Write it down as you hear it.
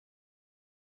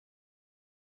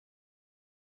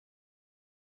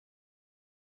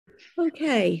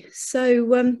Okay, so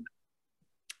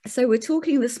we're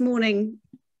talking this morning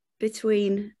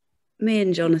between me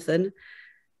and Jonathan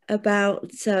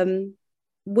about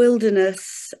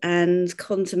wilderness and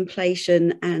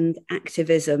contemplation and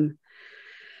activism.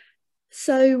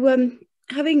 So,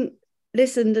 having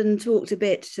listened and talked a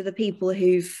bit to the people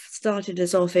who've started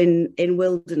us off in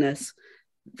wilderness,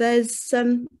 there's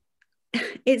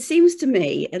it seems to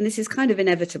me, and this is kind of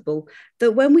inevitable,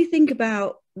 that when we think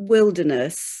about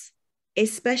wilderness,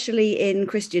 especially in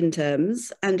Christian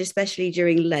terms and especially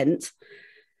during Lent,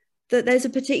 that there's a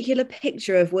particular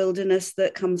picture of wilderness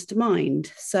that comes to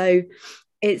mind. So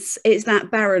it's that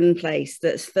barren place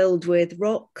that's filled with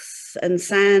rocks and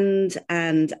sand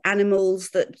and animals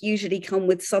that usually come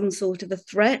with some sort of a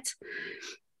threat.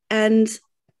 And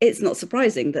it's not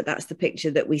surprising that that's the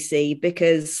picture that we see,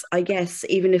 because I guess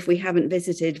even if we haven't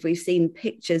visited, we've seen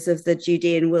pictures of the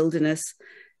Judean wilderness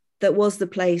that was the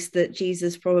place that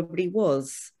Jesus probably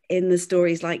was in the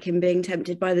stories, like him being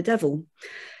tempted by the devil.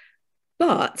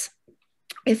 But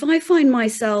if I find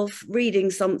myself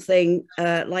reading something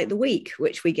like The Week,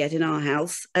 which we get in our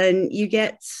house, and you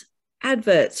get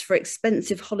adverts for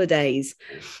expensive holidays,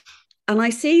 and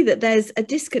I see that there's a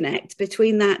disconnect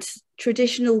between that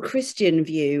traditional Christian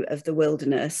view of the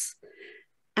wilderness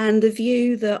and the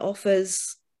view that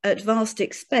offers, at vast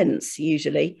expense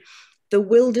usually, the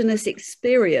wilderness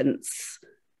experience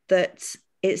that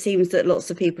it seems that lots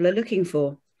of people are looking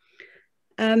for.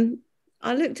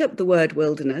 I looked up the word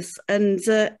wilderness, and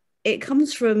it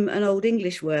comes from an Old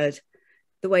English word,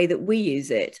 the way that we use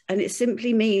it, and it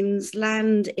simply means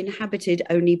land inhabited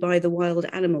only by the wild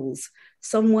animals,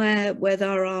 somewhere where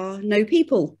there are no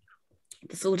people,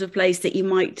 the sort of place that you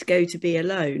might go to be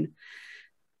alone.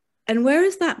 And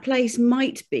whereas that place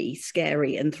might be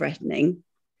scary and threatening,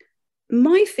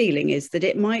 my feeling is that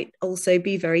it might also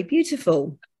be very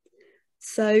beautiful.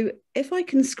 So if I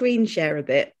can screen share a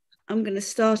bit, I'm going to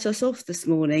start us off this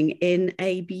morning in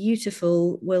a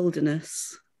beautiful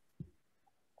wilderness.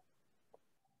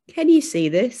 Can you see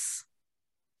this?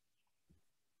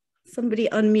 Somebody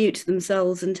unmute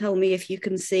themselves and tell me if you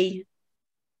can see.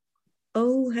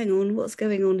 Oh, hang on, what's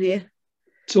going on here?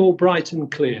 It's all bright and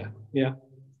clear, yeah.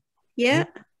 Yeah.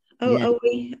 Oh,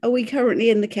 yeah. Are we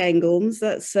currently in the Cairngorms?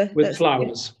 With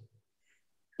flowers.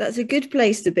 That's a good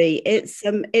place to be.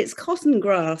 It's cotton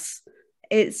grass.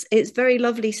 It's very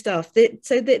lovely stuff. This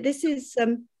is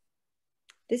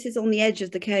on the edge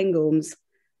of the Cairngorms,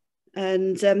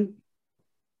 and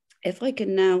if I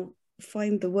can now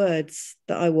find the words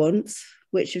that I want,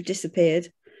 which have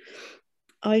disappeared,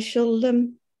 I shall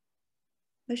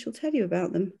tell you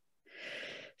about them.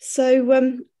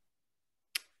 So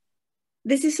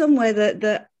this is somewhere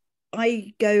that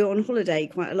I go on holiday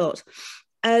quite a lot,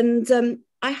 and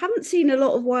I haven't seen a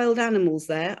lot of wild animals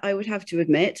there, I would have to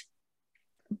admit.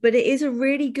 But it is a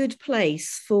really good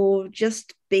place for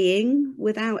just being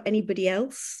without anybody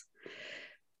else.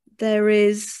 There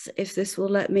is, if this will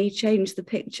let me change the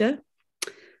picture.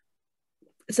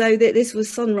 So this was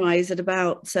sunrise at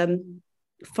about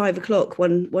 5 o'clock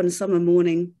one summer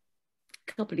morning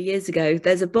a couple of years ago.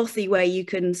 There's a bothy where you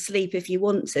can sleep if you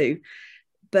want to,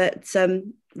 but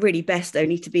really best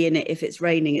only to be in it if it's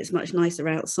raining. It's much nicer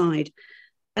outside.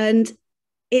 And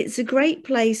it's a great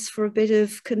place for a bit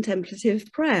of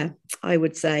contemplative prayer, I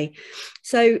would say.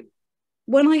 So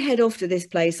when I head off to this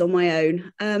place on my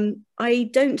own, I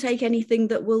don't take anything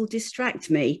that will distract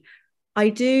me. I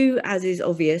do, as is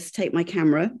obvious, take my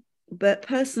camera, but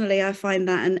personally, I find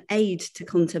that an aid to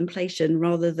contemplation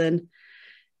rather than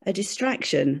a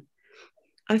distraction.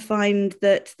 I find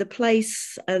that the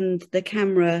place and the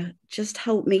camera just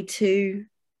help me to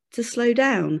slow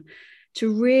down, to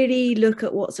really look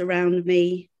at what's around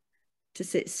me, to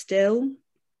sit still,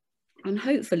 and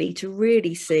hopefully to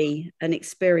really see and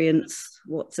experience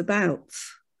what's about.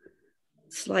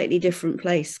 Slightly different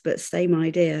place, but same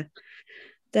idea.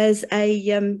 There's a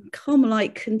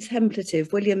Carmelite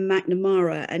contemplative, William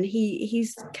McNamara, and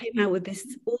he's came out with this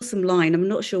awesome line. I'm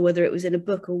not sure whether it was in a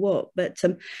book or what, but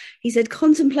he said,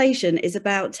 contemplation is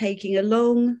about taking a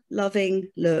long, loving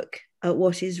look at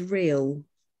what is real.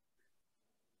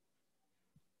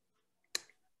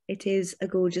 It is a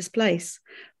gorgeous place.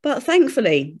 But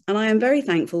thankfully, and I am very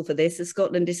thankful for this, as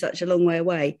Scotland is such a long way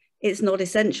away, it's not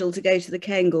essential to go to the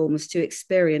Cairngorms to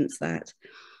experience that.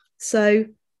 So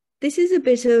this is a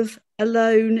bit of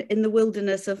alone in the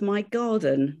wilderness of my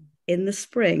garden in the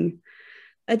spring.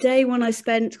 A day when I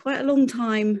spent quite a long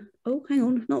time, oh, hang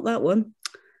on, not that one.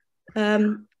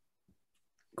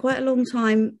 Quite a long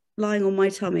time lying on my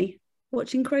tummy,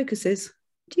 watching crocuses.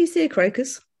 Do you see a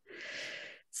crocus?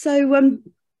 So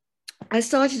I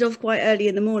started off quite early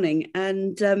in the morning,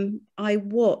 and I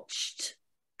watched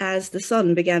as the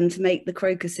sun began to make the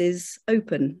crocuses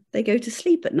open. They go to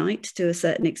sleep at night to a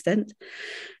certain extent.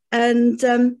 And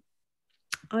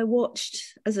I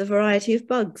watched as a variety of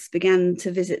bugs began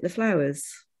to visit the flowers.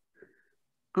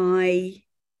 I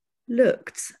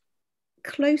looked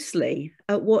closely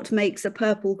at what makes a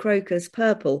purple crocus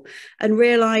purple and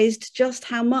realized just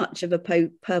how much of a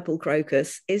purple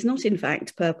crocus is not in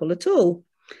fact purple at all.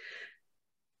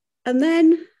 And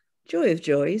then, joy of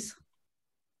joys,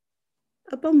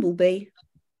 a bumblebee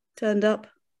turned up.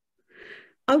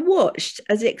 I watched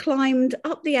as it climbed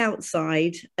up the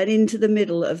outside and into the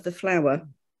middle of the flower.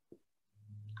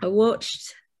 I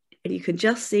watched, and you can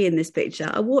just see in this picture,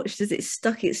 I watched as it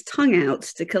stuck its tongue out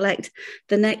to collect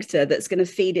the nectar that's going to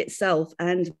feed itself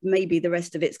and maybe the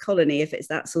rest of its colony if it's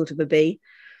that sort of a bee.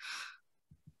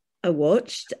 I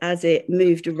watched as it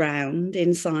moved around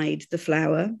inside the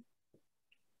flower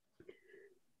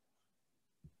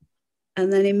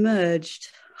and then emerged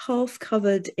half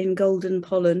covered in golden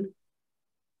pollen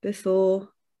before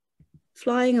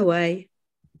flying away,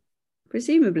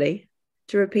 presumably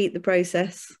to repeat the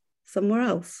process somewhere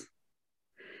else.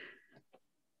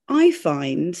 I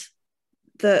find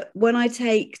that when I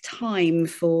take time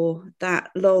for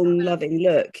that long, loving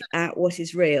look at what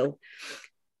is real,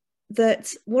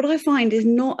 that what I find is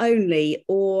not only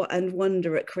awe and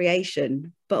wonder at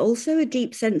creation, but also a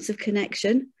deep sense of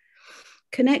connection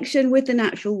with the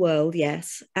natural world,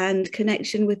 yes, and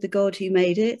connection with the God who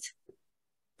made it.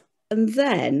 And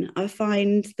then I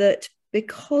find that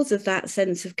because of that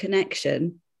sense of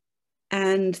connection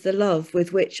and the love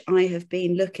with which I have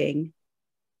been looking,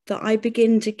 that I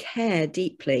begin to care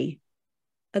deeply,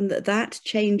 and that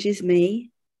changes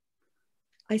me.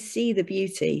 I see the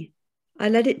beauty. I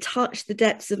let it touch the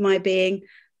depths of my being.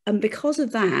 And because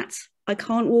of that, I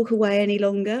can't walk away any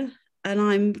longer, and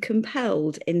I'm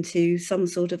compelled into some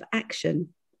sort of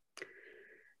action.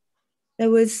 There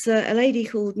was a lady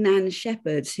called Nan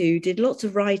Shepherd who did lots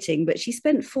of writing, but she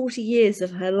spent 40 years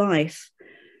of her life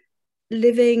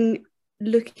living,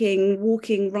 looking,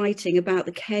 walking, writing about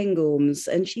the Cairngorms.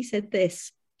 And she said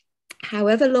this: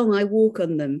 however long I walk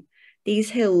on them,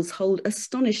 these hills hold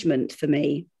astonishment for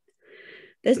me.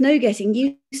 There's no getting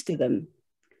used to them.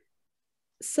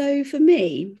 So for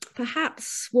me,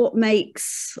 perhaps what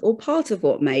makes, or part of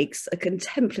what makes, a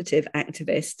contemplative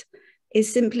activist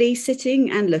is simply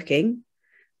sitting and looking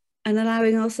and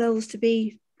allowing ourselves to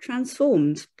be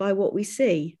transformed by what we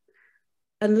see,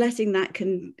 and letting that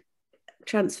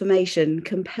transformation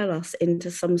compel us into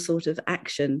some sort of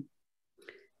action.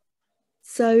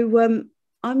 So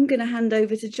I'm going to hand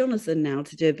over to Jonathan now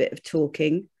to do a bit of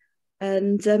talking,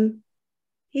 and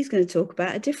he's going to talk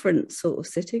about a different sort of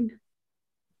sitting.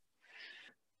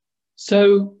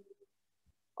 So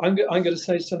I'm going to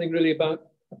say something really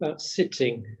about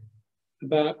sitting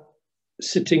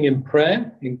in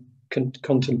prayer, in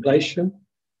contemplation,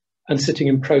 and sitting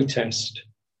in protest.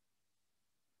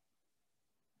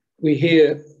 We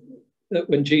hear that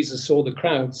when Jesus saw the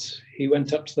crowds, he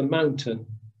went up to the mountain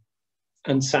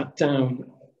and sat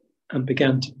down and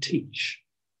began to teach.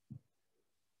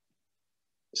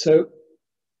 So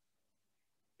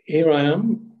here I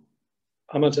am.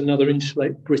 I'm at another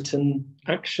Insulate Britain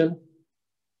action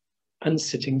and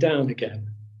sitting down again.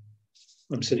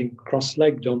 I'm sitting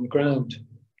cross-legged on the ground,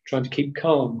 trying to keep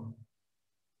calm,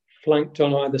 flanked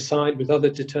on either side with other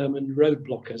determined road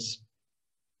blockers.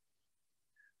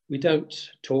 We don't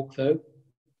talk though,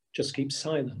 just keep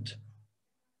silent,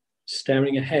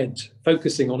 staring ahead,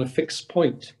 focusing on a fixed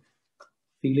point,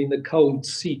 feeling the cold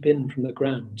seep in from the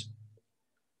ground.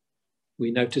 We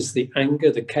notice the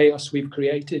anger, the chaos we've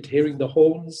created, hearing the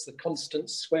horns, the constant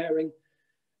swearing,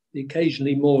 the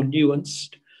occasionally more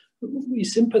nuanced. We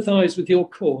sympathize with your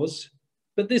cause,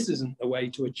 but this isn't the way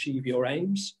to achieve your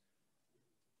aims.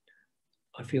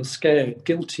 I feel scared,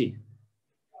 guilty,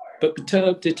 but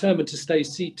determined to stay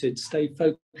seated, stay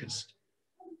focused.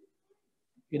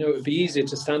 You know, it would be easier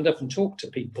to stand up and talk to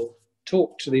people,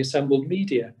 talk to the assembled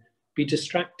media, be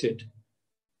distracted.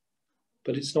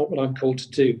 But it's not what I'm called to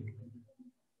do.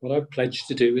 What I've pledged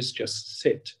to do is just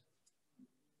sit.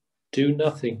 Do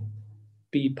nothing.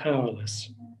 Be powerless.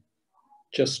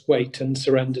 Just wait and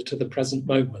surrender to the present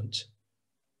moment.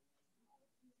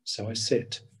 So I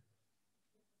sit.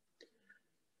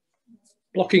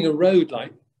 Blocking a road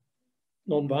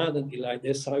non-violently like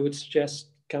this, I would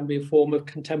suggest, can be a form of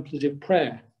contemplative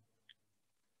prayer.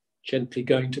 Gently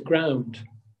going to ground,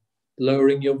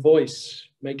 lowering your voice,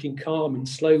 making calm and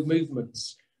slow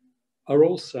movements are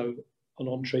also an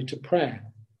entree to prayer.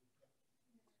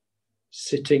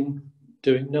 Sitting,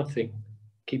 doing nothing,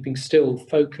 keeping still,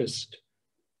 focused,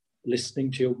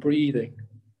 listening to your breathing,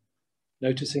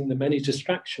 noticing the many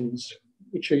distractions,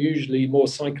 which are usually more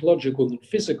psychological than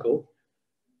physical,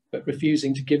 but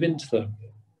refusing to give in to them.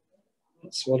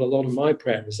 That's what a lot of my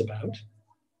prayer is about.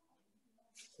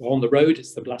 On the road,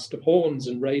 it's the blast of horns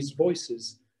and raised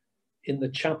voices. In the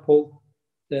chapel,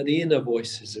 they're the inner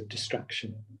voices of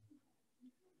distraction.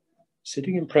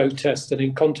 Sitting in protest and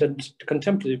in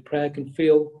contemplative prayer can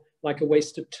feel like a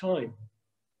waste of time.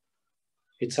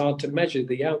 It's hard to measure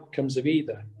the outcomes of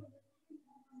either,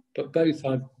 but both,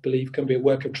 I believe, can be a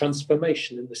work of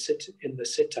transformation in the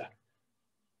sitter.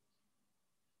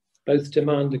 Both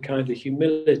demand a kind of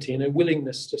humility and a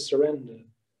willingness to surrender,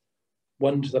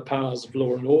 one to the powers of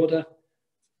law and order,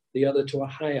 the other to a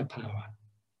higher power.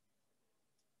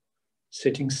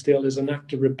 Sitting still is an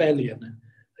act of rebellion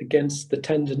against the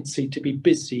tendency to be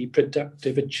busy,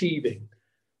 productive, achieving,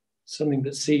 something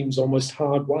that seems almost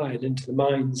hardwired into the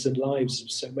minds and lives of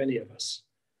so many of us.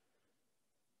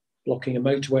 Blocking a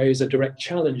motorway is a direct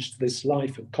challenge to this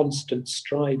life of constant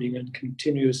striving and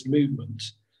continuous movement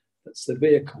that's the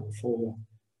vehicle for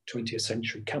 20th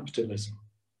century capitalism.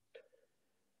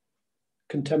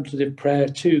 Contemplative prayer,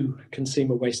 too, can seem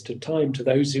a waste of time to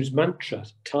those whose mantra,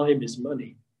 time is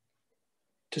money.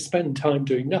 To spend time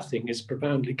doing nothing is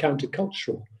profoundly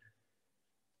countercultural,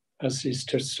 as is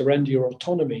to surrender your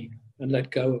autonomy and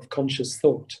let go of conscious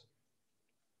thought.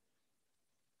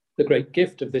 The great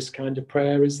gift of this kind of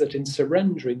prayer is that in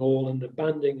surrendering all and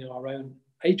abandoning our own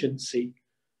agency,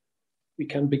 we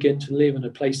can begin to live in a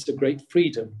place of great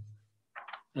freedom.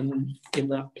 And in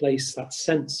that place, that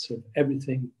sense of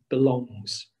everything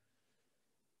belongs.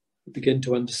 We begin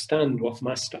to understand what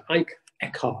Master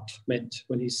Eckhart meant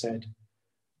when he said,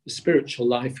 the spiritual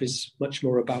life is much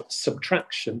more about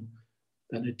subtraction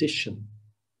than addition.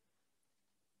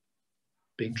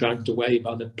 Being dragged away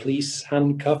by the police,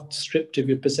 handcuffed, stripped of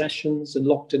your possessions and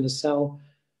locked in a cell,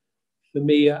 for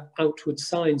me are outward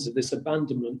signs of this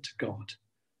abandonment to God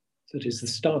that is the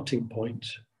starting point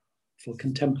for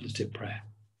contemplative prayer.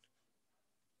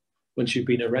 Once you've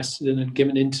been arrested and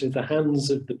given into the hands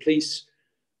of the police,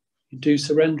 you do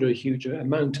surrender a huge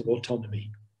amount of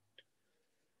autonomy.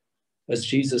 As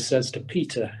Jesus says to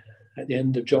Peter at the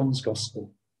end of John's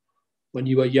Gospel, when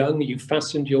you were young, you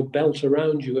fastened your belt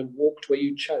around you and walked where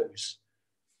you chose.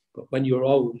 But when you're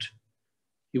old,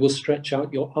 you will stretch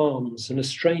out your arms and a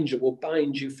stranger will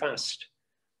bind you fast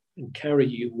and carry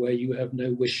you where you have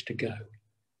no wish to go.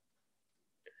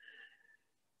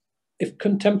 If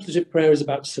contemplative prayer is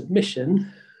about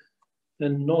submission,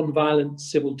 then non-violent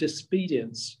civil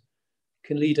disobedience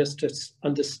can lead us to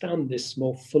understand this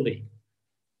more fully.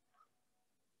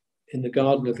 In the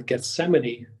Garden of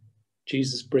Gethsemane,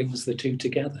 Jesus brings the two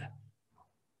together.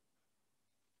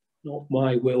 Not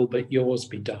my will, but yours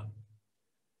be done.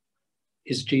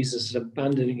 Is Jesus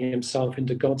abandoning himself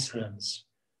into God's hands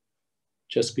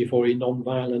just before he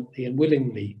non-violently and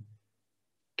willingly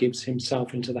gives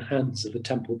himself into the hands of the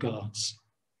temple guards?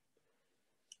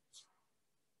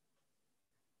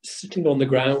 Sitting on the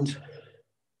ground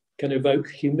can evoke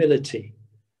humility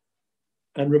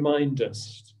and remind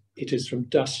us it is from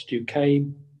dust you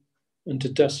came and to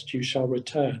dust you shall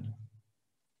return.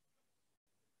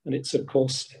 And it's, of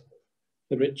course,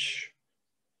 the rich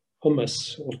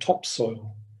humus or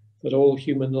topsoil that all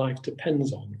human life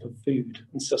depends on for food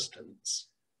and sustenance.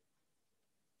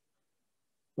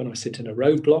 When I sit in a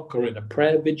roadblock or in a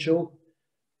prayer vigil,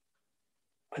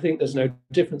 I think there's no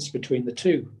difference between the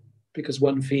two because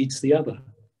one feeds the other.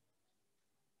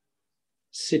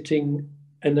 Sitting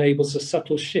enables a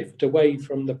subtle shift away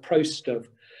from the protest of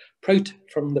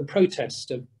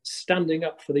standing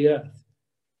up for the earth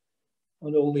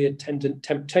and all the attendant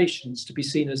temptations to be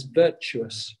seen as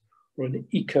virtuous or an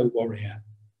eco-warrior.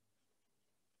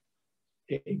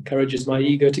 It encourages my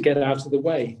ego to get out of the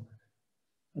way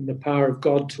and the power of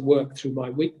God to work through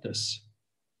my weakness,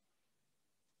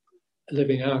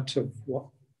 living out of what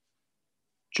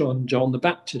John the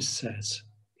Baptist says,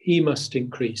 he must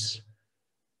increase,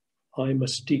 I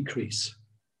must decrease.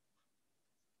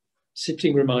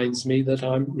 Sitting reminds me that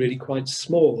I'm really quite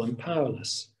small and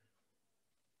powerless.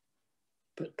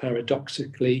 But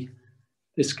paradoxically,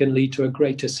 this can lead to a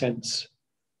greater sense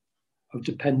of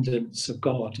dependence of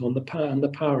God on the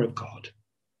power of God.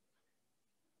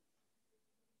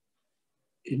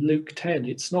 In Luke 10,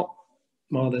 it's not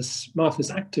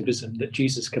Martha's activism that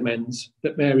Jesus commends,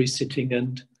 but Mary's sitting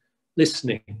and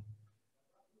listening.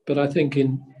 But I think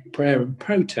in prayer and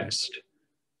protest,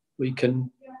 we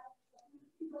can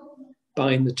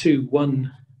bind the two.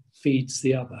 One feeds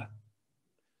the other.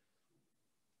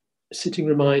 Sitting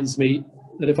reminds me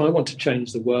that if I want to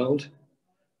change the world,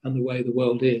 and the way the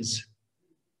world is,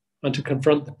 and to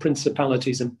confront the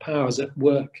principalities and powers at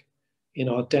work in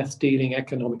our death-dealing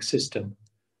economic system,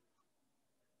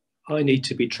 I need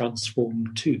to be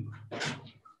transformed too.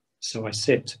 So I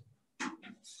sit.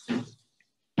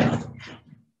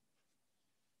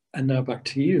 And now back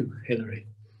to you, Hilary.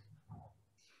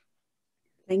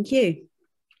 Thank you.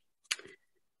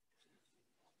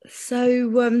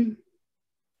 So,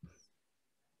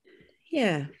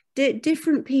 yeah,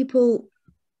 different people,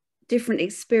 different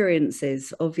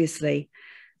experiences, obviously.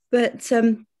 But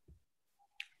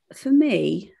for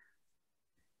me,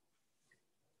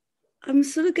 I'm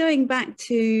sort of going back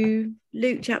to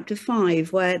Luke chapter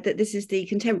 5, where this is the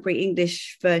contemporary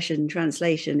English version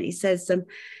translation. He says,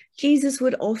 Jesus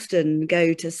would often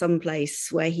go to some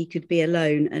place where he could be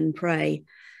alone and pray.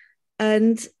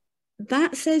 And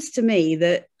that says to me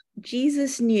that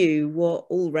Jesus knew what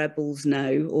all rebels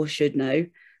know or should know,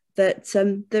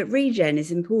 that regen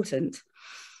is important.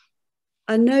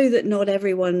 I know that not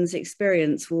everyone's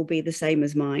experience will be the same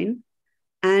as mine,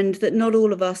 and that not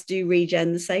all of us do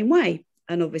regen the same way.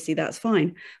 And obviously that's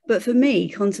fine. But for me,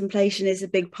 contemplation is a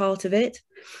big part of it.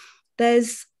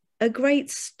 There's a great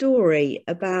story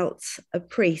about a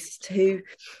priest who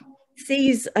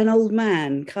sees an old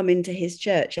man come into his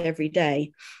church every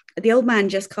day. The old man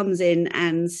just comes in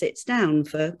and sits down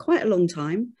for quite a long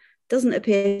time, doesn't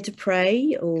appear to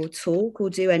pray or talk or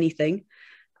do anything.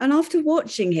 And after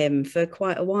watching him for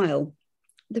quite a while,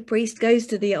 the priest goes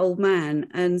to the old man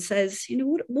and says,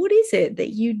 what is it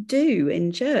that you do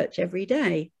in church every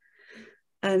day?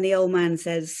 And the old man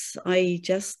says, I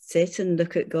just sit and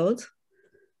look at God.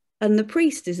 And the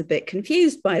priest is a bit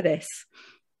confused by this.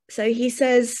 So he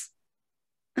says,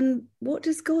 and what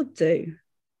does God do?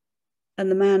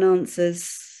 And the man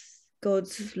answers, God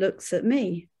looks at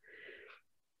me.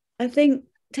 I think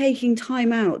taking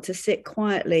time out to sit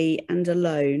quietly and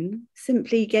alone,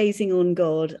 simply gazing on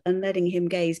God and letting him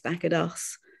gaze back at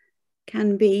us,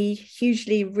 can be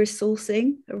hugely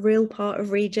resourcing, a real part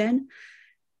of regen.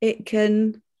 It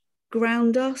can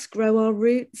ground us, grow our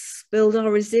roots, build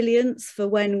our resilience for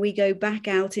when we go back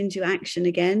out into action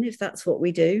again, if that's what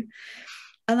we do.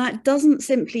 And that doesn't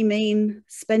simply mean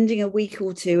spending a week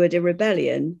or two at a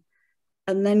rebellion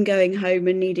and then going home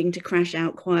and needing to crash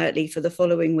out quietly for the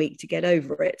following week to get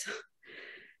over it.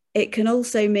 It can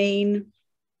also mean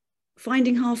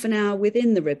finding half an hour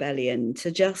within the rebellion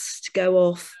to just go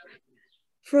off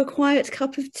for a quiet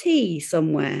cup of tea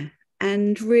somewhere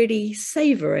and really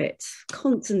savor it,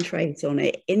 concentrate on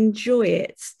it, enjoy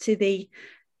it to the,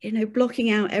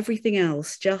 blocking out everything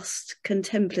else, just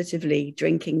contemplatively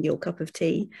drinking your cup of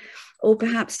tea, or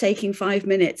perhaps taking 5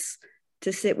 minutes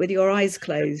to sit with your eyes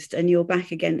closed and your back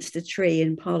against a tree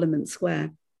in Parliament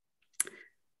Square.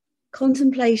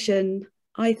 Contemplation,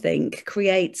 I think,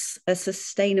 creates a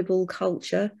sustainable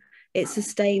culture. It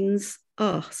sustains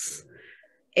us.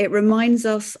 It reminds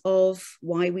us of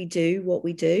why we do what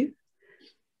we do.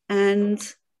 And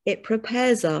it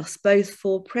prepares us both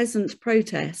for present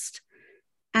protest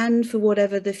and for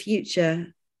whatever the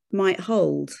future might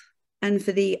hold, and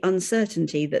for the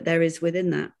uncertainty that there is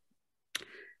within that.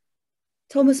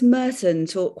 Thomas Merton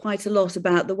talked quite a lot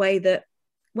about the way that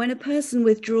when a person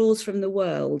withdraws from the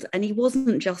world, and he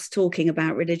wasn't just talking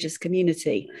about religious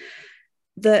community,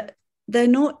 that they're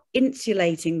not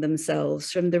insulating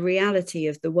themselves from the reality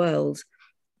of the world,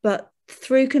 but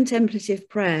through contemplative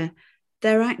prayer,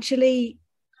 they're actually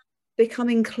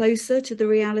becoming closer to the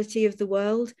reality of the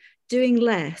world, doing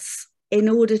less in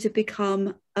order to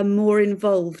become a more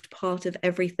involved part of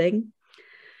everything.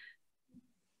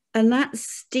 And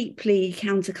that's deeply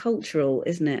countercultural,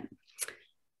 isn't it?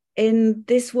 In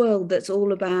this world that's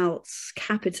all about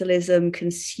capitalism,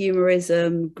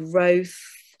 consumerism, growth,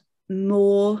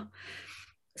 more,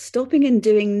 stopping and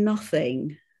doing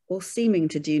nothing or seeming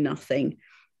to do nothing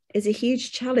is a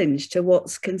huge challenge to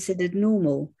what's considered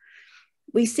normal.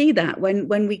 We see that when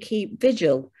we keep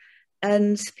vigil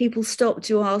and people stop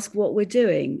to ask what we're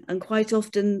doing, and quite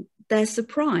often they're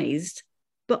surprised,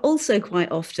 but also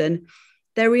quite often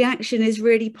their reaction is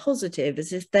really positive,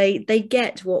 as if they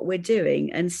get what we're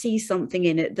doing and see something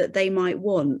in it that they might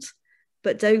want,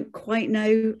 but don't quite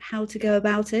know how to go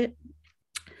about it.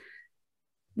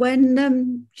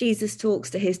 When Jesus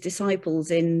talks to his disciples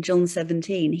in John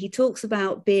 17, he talks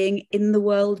about being in the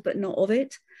world, but not of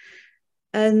it.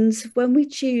 And when we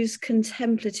choose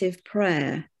contemplative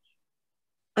prayer,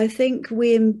 I think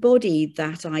we embody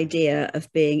that idea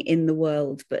of being in the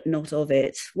world, but not of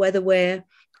it, whether we're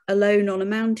alone on a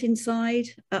mountainside,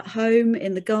 at home,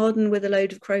 in the garden with a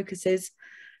load of crocuses,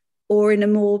 or in a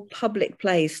more public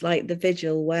place like the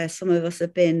vigil where some of us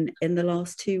have been in the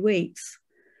last 2 weeks.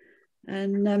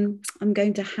 And I'm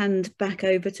going to hand back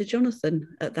over to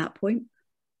Jonathan at that point.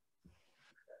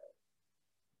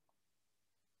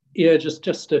 Yeah, just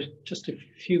a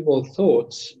few more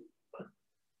thoughts. I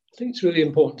think it's really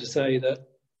important to say that,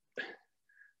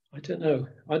 I don't know,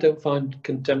 I don't find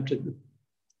contemplative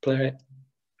prayer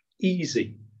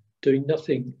easy. Doing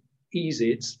nothing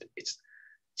easy. It's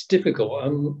difficult.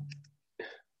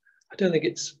 I don't think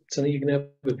it's something you can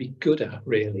ever be good at,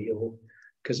 really, or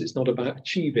because it's not about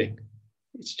achieving.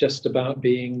 It's just about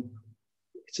being.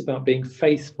 It's about being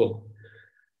faithful.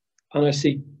 And I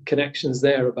see connections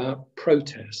there about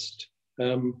protest.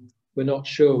 We're not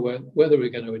sure whether we're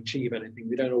going to achieve anything.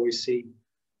 We don't always see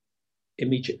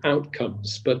immediate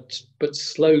outcomes, but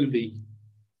slowly,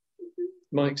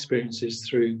 my experience is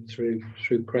through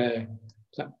prayer,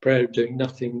 that prayer of doing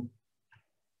nothing,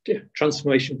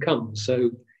 transformation comes.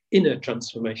 So inner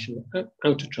transformation,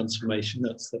 outer transformation,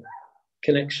 that's the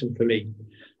connection for me.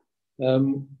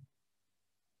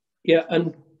 Yeah,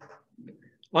 and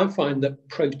I find that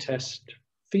protest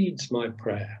feeds my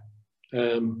prayer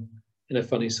in a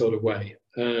funny sort of way.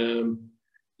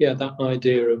 Yeah, that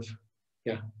idea of,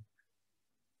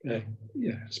 I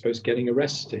suppose getting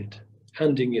arrested,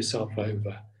 handing yourself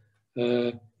over.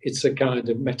 It's a kind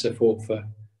of metaphor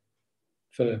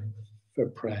for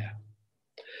prayer.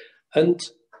 And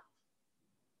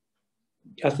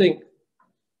I think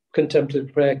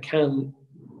contemplative prayer can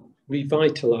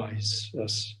revitalize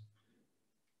us,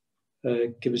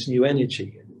 give us new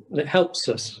energy, and it helps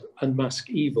us unmask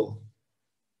evil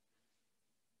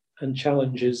and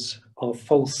challenges our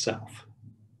false self,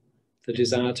 the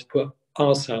desire to put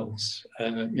ourselves,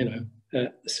 at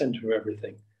the centre of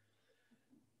everything.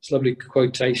 It's a lovely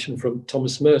quotation from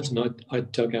Thomas Merton I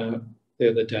dug out the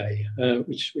other day,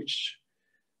 which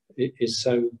is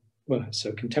so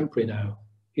contemporary now.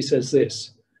 He says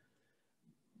this: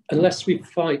 unless we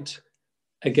fight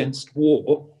against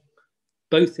war,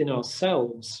 both in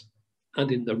ourselves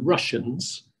and in the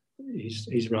Russians,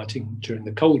 he's writing during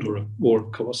the Cold War,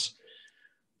 of course,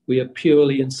 we are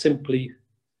purely and simply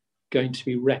going to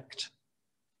be wrecked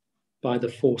by the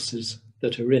forces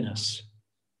that are in us.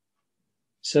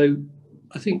 So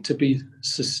I think to be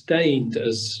sustained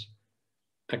as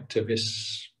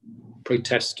activists,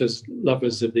 protesters,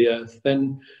 lovers of the earth,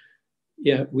 then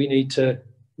we need to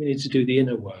do the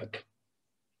inner work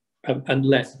and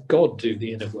let God do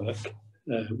the inner work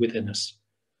within us.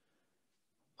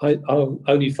 I'll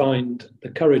only find the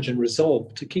courage and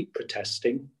resolve to keep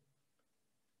protesting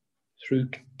through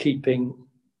keeping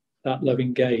that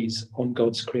loving gaze on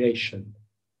God's creation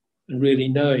and really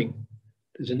knowing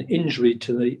that an injury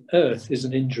to the earth is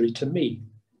an injury to me.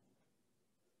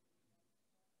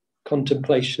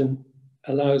 Contemplation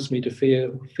allows me to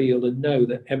feel and know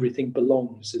that everything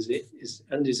belongs as it is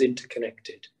and is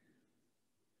interconnected.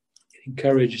 It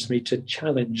encourages me to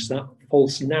challenge that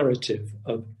false narrative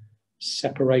of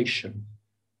separation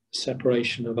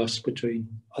of us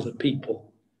between other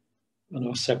people, and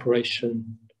our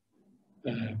separation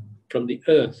from the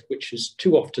earth, which is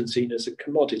too often seen as a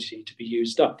commodity to be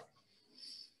used up.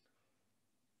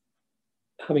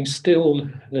 Having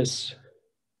stillness,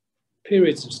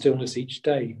 periods of stillness each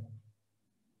day,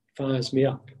 fires me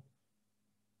up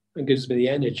and gives me the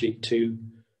energy to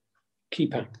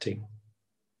keep acting,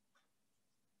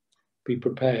 be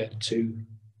prepared to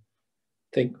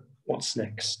think what's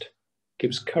next. It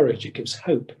gives courage, it gives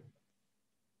hope.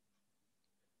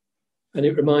 And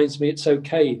it reminds me it's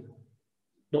okay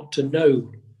not to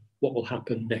know what will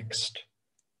happen next,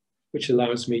 which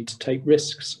allows me to take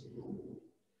risks.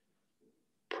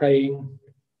 Praying,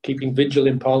 keeping vigil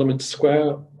in Parliament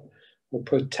Square, or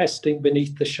protesting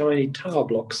beneath the shiny tower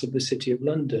blocks of the City of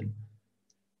London,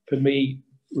 for me,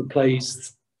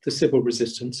 replays the civil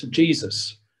resistance of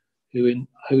Jesus, who in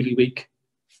Holy Week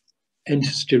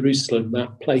enters Jerusalem,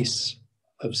 that place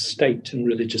of state and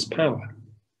religious power.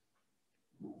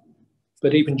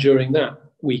 But even during that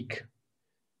week,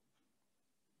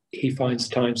 he finds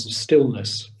times of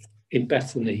stillness in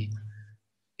Bethany,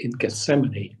 in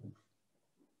Gethsemane.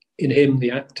 In him,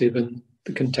 the active and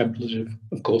the contemplative,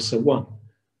 of course, are one.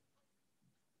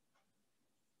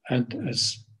 And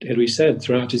as Hilary said,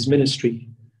 throughout his ministry,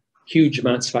 huge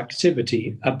amounts of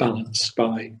activity are balanced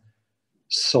by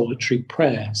solitary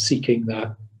prayer, seeking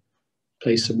that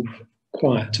place of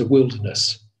quiet, of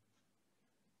wilderness.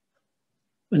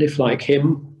 And if, like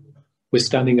him, we're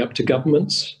standing up to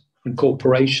governments and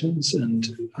corporations and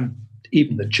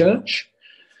even the church,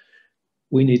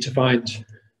 we need to find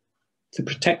the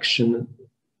protection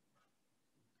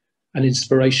and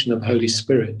inspiration of Holy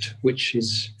Spirit, which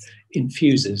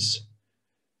infuses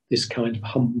this kind of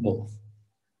humble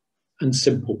and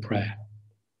simple prayer.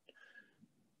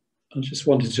 I just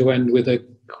wanted to end with a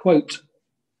quote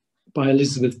by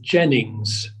Elizabeth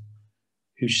Jennings,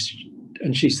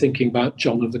 and she's thinking about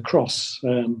John of the Cross,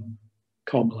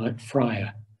 Carmelite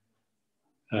friar.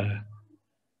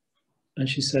 And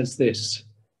she says this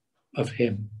of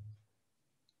him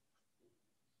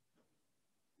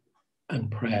and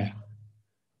prayer: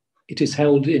 it is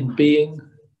held in being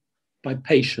by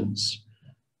patience,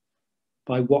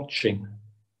 by watching,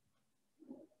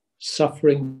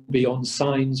 suffering beyond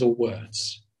signs or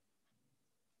words.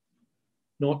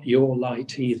 Not your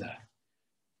light either.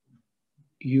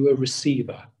 You a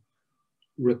receiver,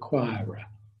 requirer.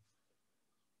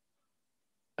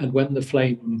 And when the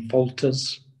flame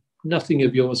falters, nothing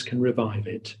of yours can revive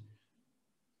it.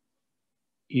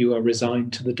 You are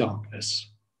resigned to the darkness.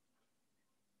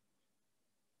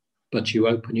 But you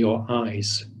open your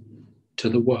eyes to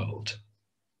the world.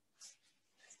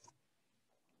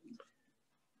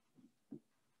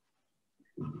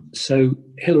 So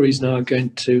Hilary's now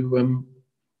going to,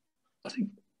 I think,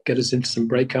 get us into some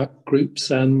breakout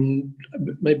groups, and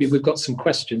maybe we've got some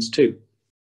questions too.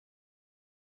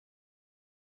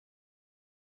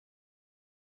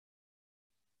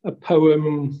 A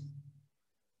poem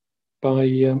by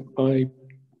a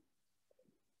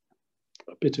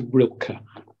bit of Rilke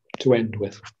to end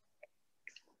with.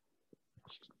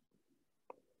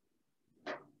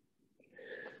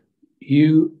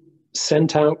 You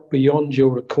sent out beyond your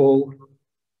recall,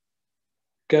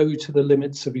 go to the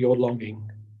limits of your longing,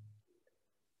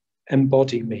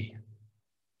 embody me,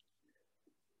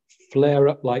 flare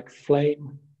up like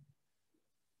flame,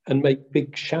 and make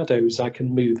big shadows I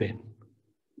can move in.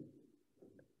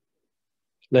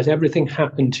 Let everything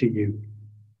happen to you,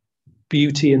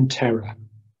 beauty and terror.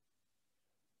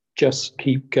 Just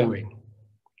keep going.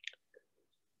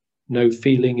 No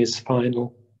feeling is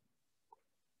final.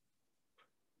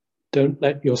 Don't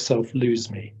let yourself lose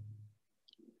me.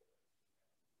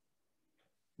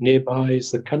 Nearby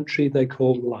is the country they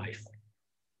call life.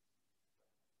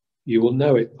 You will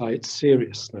know it by its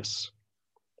seriousness.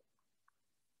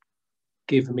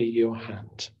 Give me your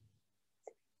hand.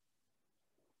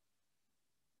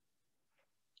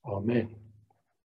 Amen.